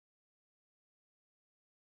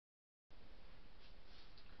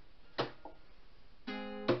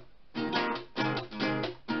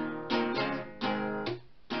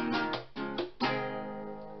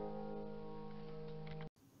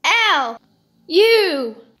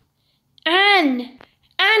U, N,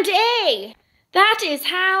 and A. That is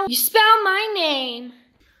how you spell my name.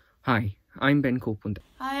 Hi, I'm Ben Copeland.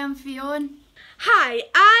 Hi, I'm Fionn. Hi,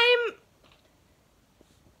 I'm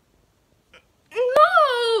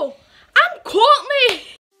Courtney.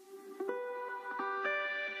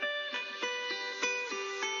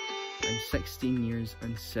 I'm 16 years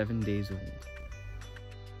and 7 days old.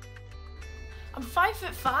 I'm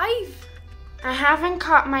 5'5". I haven't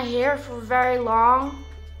cut my hair for very long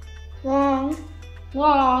time.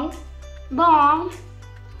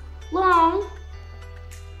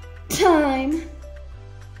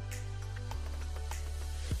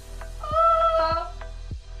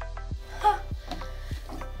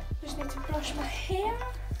 Just need to brush my hair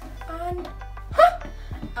and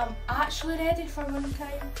I'm actually ready for one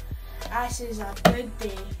time. This is a good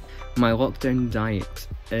day. My lockdown diet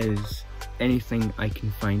is anything I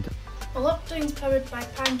can find. My lockdown's powered by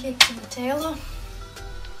pancakes and Nutella.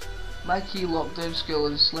 My key lockdown skill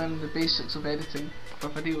is learning the basics of editing for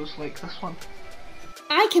videos like this one.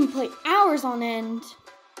 I can play hours on end.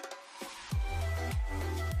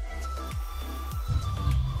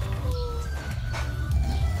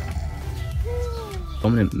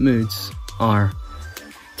 Dominant moods are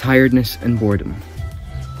tiredness and boredom.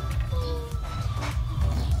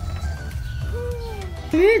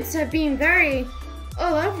 Moods have been very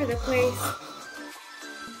all over the place.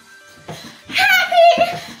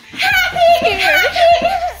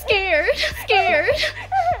 Scared.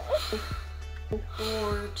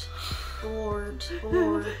 Bored.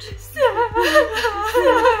 Mood?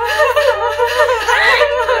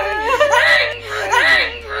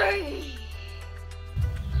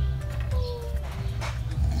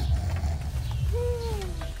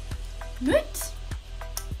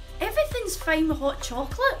 Everything's fine with hot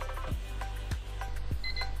chocolate.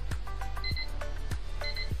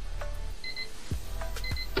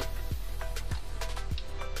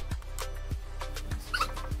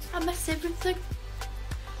 I miss everything.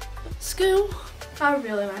 School. I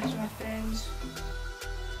really miss my friends.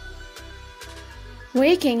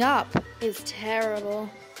 Waking up is terrible.